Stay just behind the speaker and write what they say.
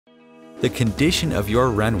The condition of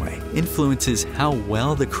your runway influences how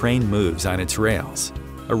well the crane moves on its rails.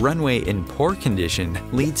 A runway in poor condition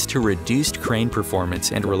leads to reduced crane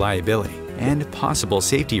performance and reliability, and possible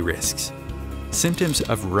safety risks. Symptoms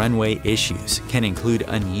of runway issues can include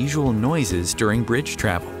unusual noises during bridge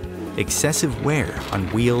travel, excessive wear on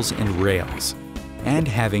wheels and rails, and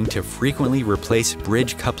having to frequently replace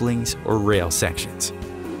bridge couplings or rail sections.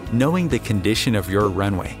 Knowing the condition of your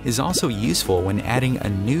runway is also useful when adding a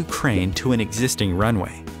new crane to an existing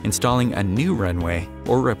runway, installing a new runway,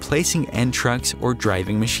 or replacing end trucks or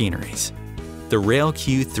driving machineries. The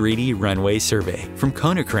RailQ 3D Runway Survey from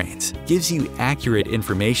Konecranes gives you accurate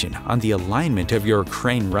information on the alignment of your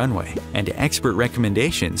crane runway and expert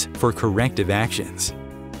recommendations for corrective actions.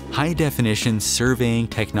 High-definition surveying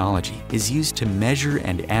technology is used to measure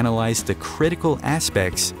and analyze the critical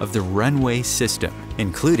aspects of the runway system,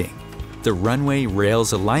 including the runway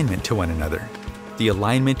rails' alignment to one another, the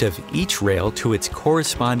alignment of each rail to its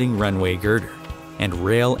corresponding runway girder, and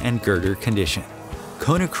rail and girder condition.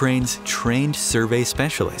 Konecranes' trained survey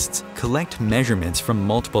specialists collect measurements from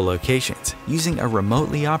multiple locations using a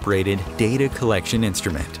remotely operated data collection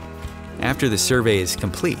instrument. After the survey is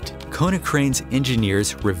complete, Konecranes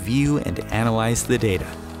engineers review and analyze the data.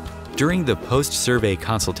 During the post-survey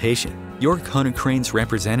consultation, your Konecranes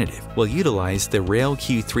representative will utilize the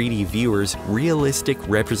RailQ 3D viewer's realistic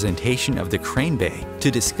representation of the crane bay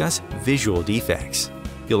to discuss visual defects.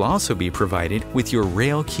 You'll also be provided with your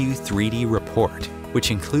RailQ 3D report,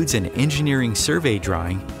 which includes an engineering survey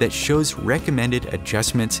drawing that shows recommended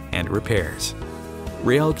adjustments and repairs.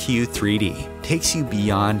 RailQ 3D takes you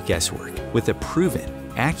beyond guesswork with a proven,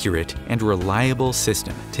 accurate, and reliable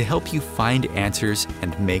system to help you find answers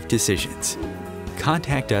and make decisions.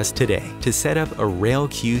 Contact us today to set up a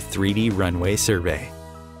RailQ 3D runway survey.